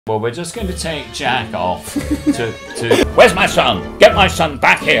Well, we're just going to take Jack off to... Where's my son? Get my son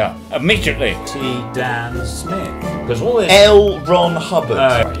back here immediately. T. Dan Smith. Because all this... L. Ron Hubbard.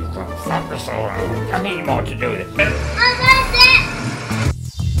 I need more to do with it.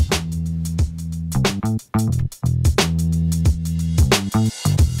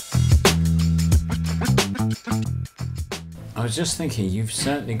 I was just thinking, you've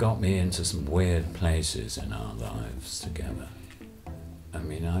certainly got me into some weird places in our lives together. I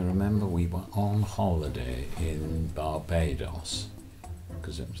mean, I remember we were on holiday in Barbados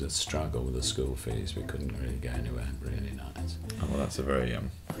because it was a struggle with the school fees. We couldn't really go anywhere really nice. Oh, well, that's a very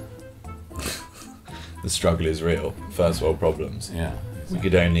the struggle is real. First world problems. Yeah. We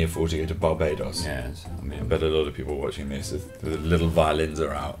could only afford to go to Barbados. Yes. I mean, I bet a lot of people watching this, the little violins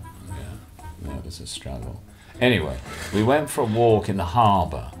are out. Yeah, it was a struggle. Anyway, we went for a walk in the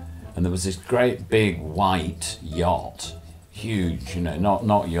harbour, and there was this great big white yacht. Huge, you know,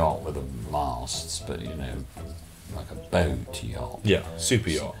 not yacht with the masts, but, you know, like a boat yacht. Yeah, super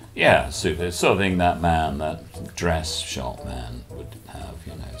yacht. Yeah, super. Sort of thing that dress shop man would have,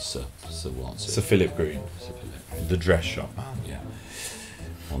 you know, Sir Philip Green. Sir Philip Green. The dress shop man. Yeah.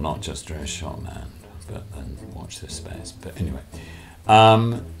 Well, not just dress shop man, but then watch this space. But anyway,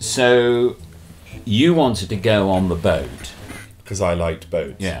 so you wanted to go on the boat. Because I liked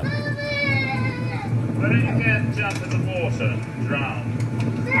boats. Yeah. Why don't you get jump in the water and drown?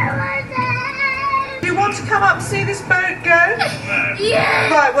 You want to come up and see this boat go? No. Yeah.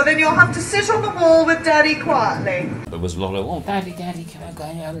 Right, well then you'll have to sit on the wall with Daddy quietly. There was a lot of, oh, Daddy, can I go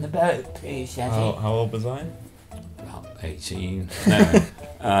on the boat, please, Daddy? How old was I? About 18.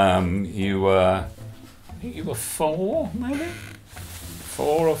 No. You were 4, maybe?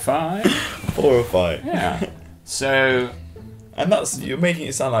 4 or 5? 4 or 5. Yeah. So... And you're making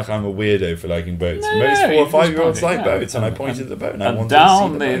it sound like I'm a weirdo for liking boats. No, Most 4 or 5 year olds like yeah. boats, and I pointed at the boat and I wanted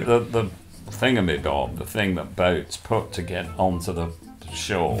down to see the boat. the thingamabob, the thing that boats put to get onto the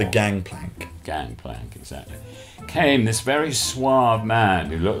shore. The gangplank. Gangplank, exactly. Came this very suave man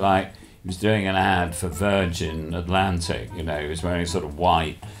who looked like he was doing an ad for Virgin Atlantic. You know, he was wearing a sort of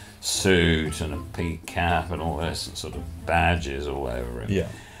white suit and a peak cap and all this and sort of badges all over him. Yeah.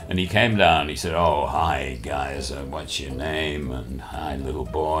 And he came down, he said, oh, hi, guys, what's your name? And hi, little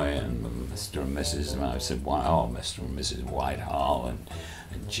boy, and Mr. and Mrs. And I said, oh, Mr. and Mrs. Whitehall, and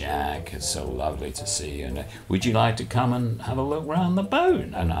Jack, it's so lovely to see you. And would you like to come and have a look around the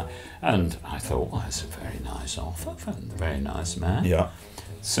boat? And I thought, well, that's a very nice offer from a very nice man. Yeah.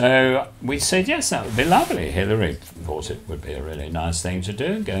 So we said, yes, that would be lovely. Hillary thought it would be a really nice thing to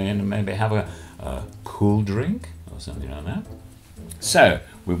do, go in and maybe have a cool drink or something like that. So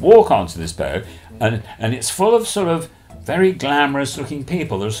we walk onto this boat, and it's full of sort of very glamorous looking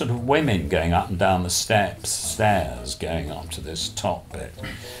people. There's sort of women going up and down the stairs, going up to this top bit.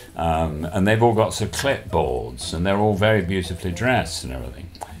 And they've all got sort of clipboards, and they're all very beautifully dressed and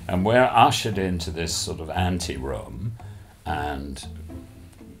everything. And we're ushered into this sort of ante-room, and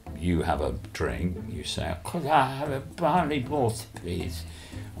you have a drink. You say, could I have a barley water, please?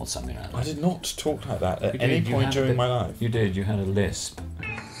 Or something like that. I did not talk like that at You any did, you point had during my life. You did, you had a lisp. Please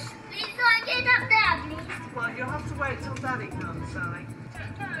can I get up there, please? Well, you'll have to wait till Daddy comes, darling.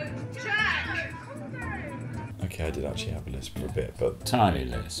 Jack! Okay, I did actually have a lisp for a bit, but Tiny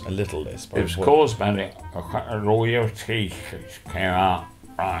lisp. a little lisp. It was caused by all your teeth came out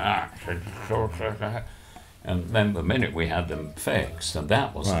like that. And then the minute we had them fixed, and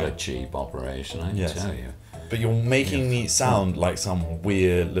that wasn't a cheap operation, I can tell you. But you're making me sound like some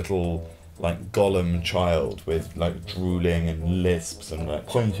weird little, like, Gollum child with, like, drooling and lisps and, like,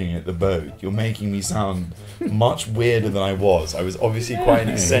 pointing at the boat. You're making me sound much weirder than I was. I was obviously quite an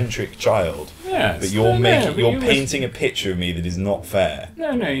eccentric child. Yes. But you're painting a picture of me that is not fair.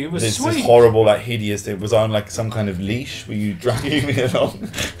 No, you were This sweet. horrible, like, hideous. It was on, like, some kind of leash. Were you dragging me along,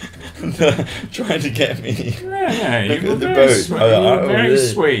 trying to get me? No, you were the very boat. sweet. You were very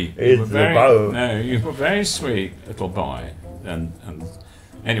sweet. It's You were the boat. No, you were very sweet, little boy. And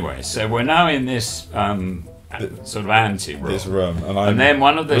anyway, so we're now in this sort of ante-room. This room, and then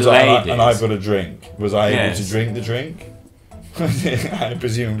one of the ladies. and I've got a drink. Was I able to Yes. drink the drink? I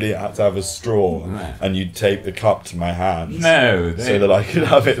presumably had to have a straw, No. and you'd tape the cup to my hands. No, so that I could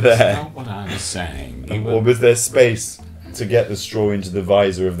have it there. That's not what I was saying. You Or were, was there space to get the straw into the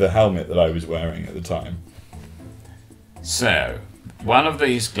visor of the helmet that I was wearing at the time? so, one of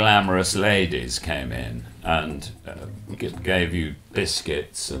these glamorous ladies came in and gave you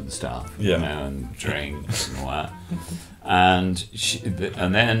biscuits and stuff, Yeah. you know, and drinks and all that. And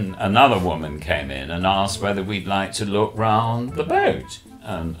then another woman came in and asked whether we'd like to look round the boat.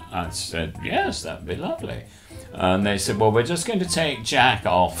 And I said, yes, that'd be lovely. And they said, well, we're just going to take Jack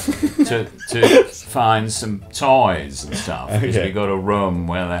off to find some toys and stuff. Because we got a room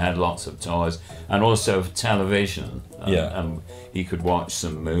where they had lots of toys and also television. And he could watch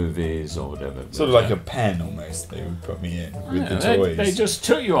some movies or whatever. Sort of like a pen almost, they would put me in with the toys. They just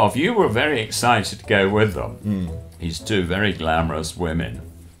took you off. You were very excited to go with them. These two very glamorous women.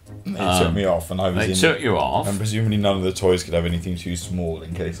 They took me off and I was They took you off. And presumably none of the toys could have anything too small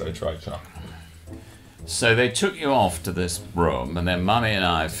in case I tried to. So they took you off to this room, and then Mummy and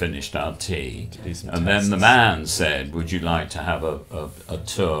I finished our tea. And then the man said, would you like to have a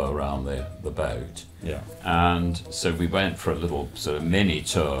tour around the boat? Yeah. And so we went for a little sort of mini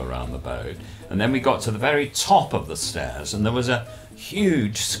tour around the boat. And then we got to the very top of the stairs, and there was a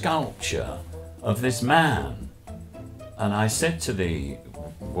huge sculpture of this man. And I said to the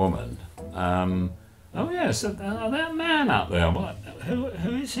woman, oh yes, that man up there, who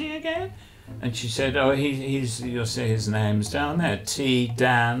is he again? And she said, oh, he's you'll see his name's down there, T.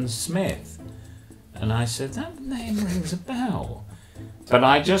 Dan Smith. And I said, that name rings a bell. But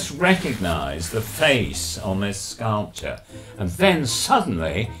I just recognised the face on this sculpture. And then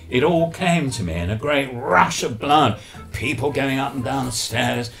suddenly it all came to me in a great rush of blood. People going up and down the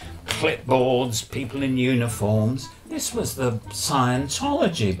stairs, clipboards, people in uniforms. This was the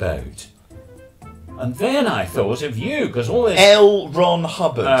Scientology boat. And then I thought of you, because all this... L. Ron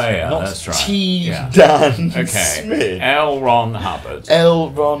Hubbard. Oh, yeah, not that's right. T. Dan Okay, Smith. L. Ron Hubbard. L.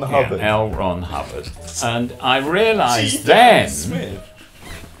 Ron Hubbard. Yeah, L. Ron Hubbard. And I realised T. then, Dan Smith.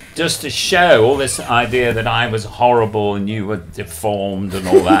 just to show all this idea that I was horrible and you were deformed and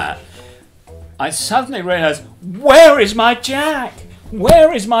all that, I suddenly realised, where is my Jack?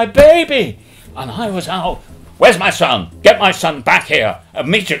 Where is my baby? And I was out, where's my son? Get my son back here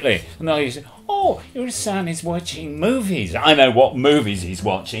immediately. And then he said, oh, your son is watching movies. I know what movies he's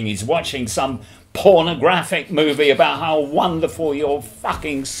watching. He's watching some pornographic movie about how wonderful your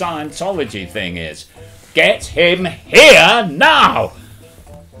fucking Scientology thing is. Get him here now.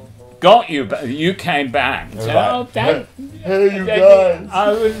 Got you, but you came back. Oh, Dad, hey, you guys.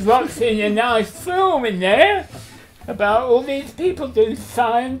 I was watching a nice film in there about all these people doing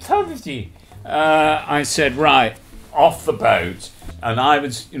Scientology. I said, right, off the boat. And I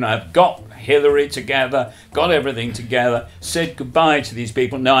was, got Hillary together, got everything together, said goodbye to these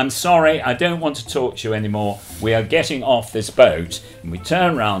people. No, I'm sorry, I don't want to talk to you anymore. We are getting off this boat. And we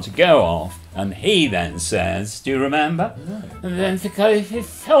turn round to go off, and he then says, do you remember? No. And then to go to the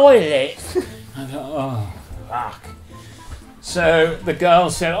toilet. I thought, oh, fuck. So the girl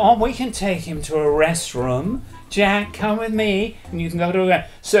said, oh, we can take him to a restroom. Jack, come with me, and you can go to a...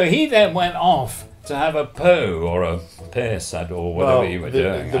 So he then went off to have a poo or a piss or whatever you were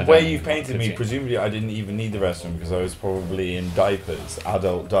doing. The way you painted me, presumably I didn't even need the restroom because I was probably in diapers,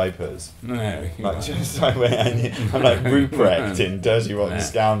 adult diapers. No. Like, just like I'm like Ruprecht in Dirty Rotten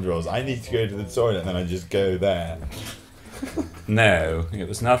Scoundrels. I need to go to the toilet and then I just go there. No, it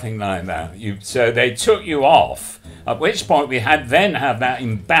was nothing like that. So they took you off, at which point we had that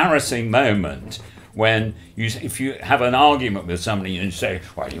embarrassing moment when if you have an argument with somebody and you say,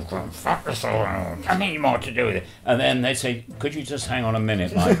 well, you've got fuck this all, nothing more to do with it. And then they say, could you just hang on a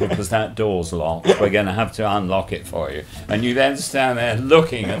minute, Michael, because that door's locked. We're going to have to unlock it for you. And you then stand there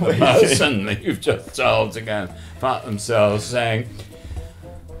looking at the person that you've just told to go and fuck themselves, saying,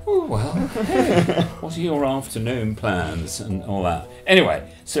 oh, well, hey, what are your afternoon plans and all that?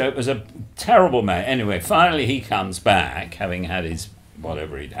 Anyway, so it was a terrible mate. Anyway, finally he comes back, having had his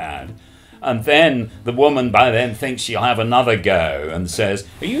whatever he'd had. And then the woman by then thinks she'll have another go and says,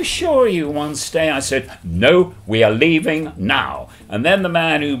 are you sure you want to stay? I said, no, we are leaving now. And then the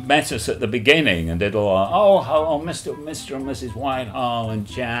man who met us at the beginning and did all, Mr. and Mrs. Whitehall and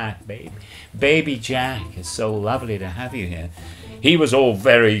Jack, baby Jack, it's so lovely to have you here. He was all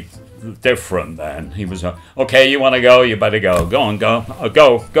very different then. He was, okay, you want to go, you better go. Go on, go.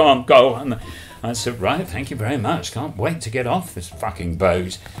 Go on, go. And I said, right, thank you very much. Can't wait to get off this fucking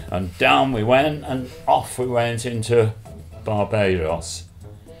boat. And down we went, and off we went into Barbados.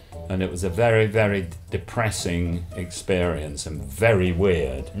 And it was a very, very depressing experience and very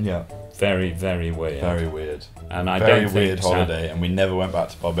weird. Yeah. Very, very weird. Very weird. And I very don't think weird holiday, and we never went back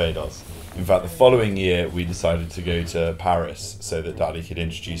to Barbados. In fact, the following year, we decided to go to Paris so that Daddy could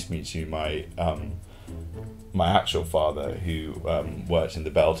introduce me to my actual father, who worked in the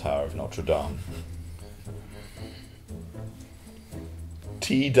bell tower of Notre Dame.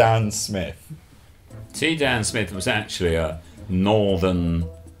 T. Dan Smith. T. Dan Smith was actually a northern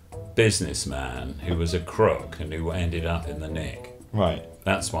businessman who was a crook and who ended up in the Nick. Right.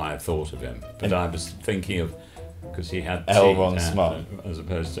 That's why I thought of him. But I was thinking of, because he had L. T. Ron Dan Smart as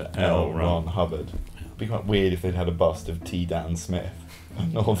opposed to L. L. Ron Hubbard. be quite weird if they'd had a bust of T. Dan Smith, a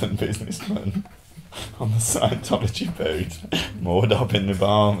northern businessman, on the Scientology boat, moored up in the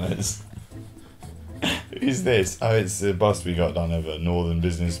Bahamas. Who's this? Oh, it's a bust we got done of a northern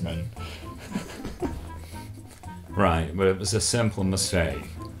businessman. Right, but it was a simple mistake.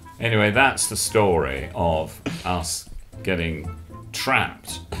 Anyway, that's the story of us getting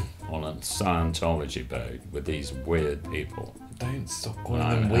trapped on a Scientology boat with these weird people. Don't stop calling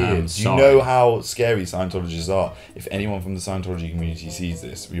I'm them weird. You sorry. know how scary Scientologists are. If anyone from the Scientology community sees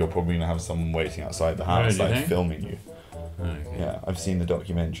this, you're probably going to have someone waiting outside the house, do you like think? filming you. Okay. Yeah, I've seen the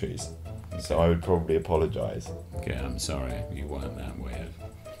documentaries, so I would probably apologise. Okay, I'm sorry, you weren't that weird.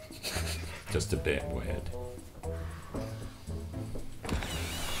 Just a bit weird.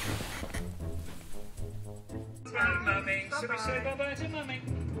 Bye, Mummy. Should we say bye-bye to Mummy?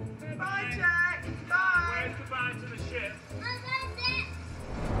 Bye, Jack. Bye. Wave goodbye to the ship.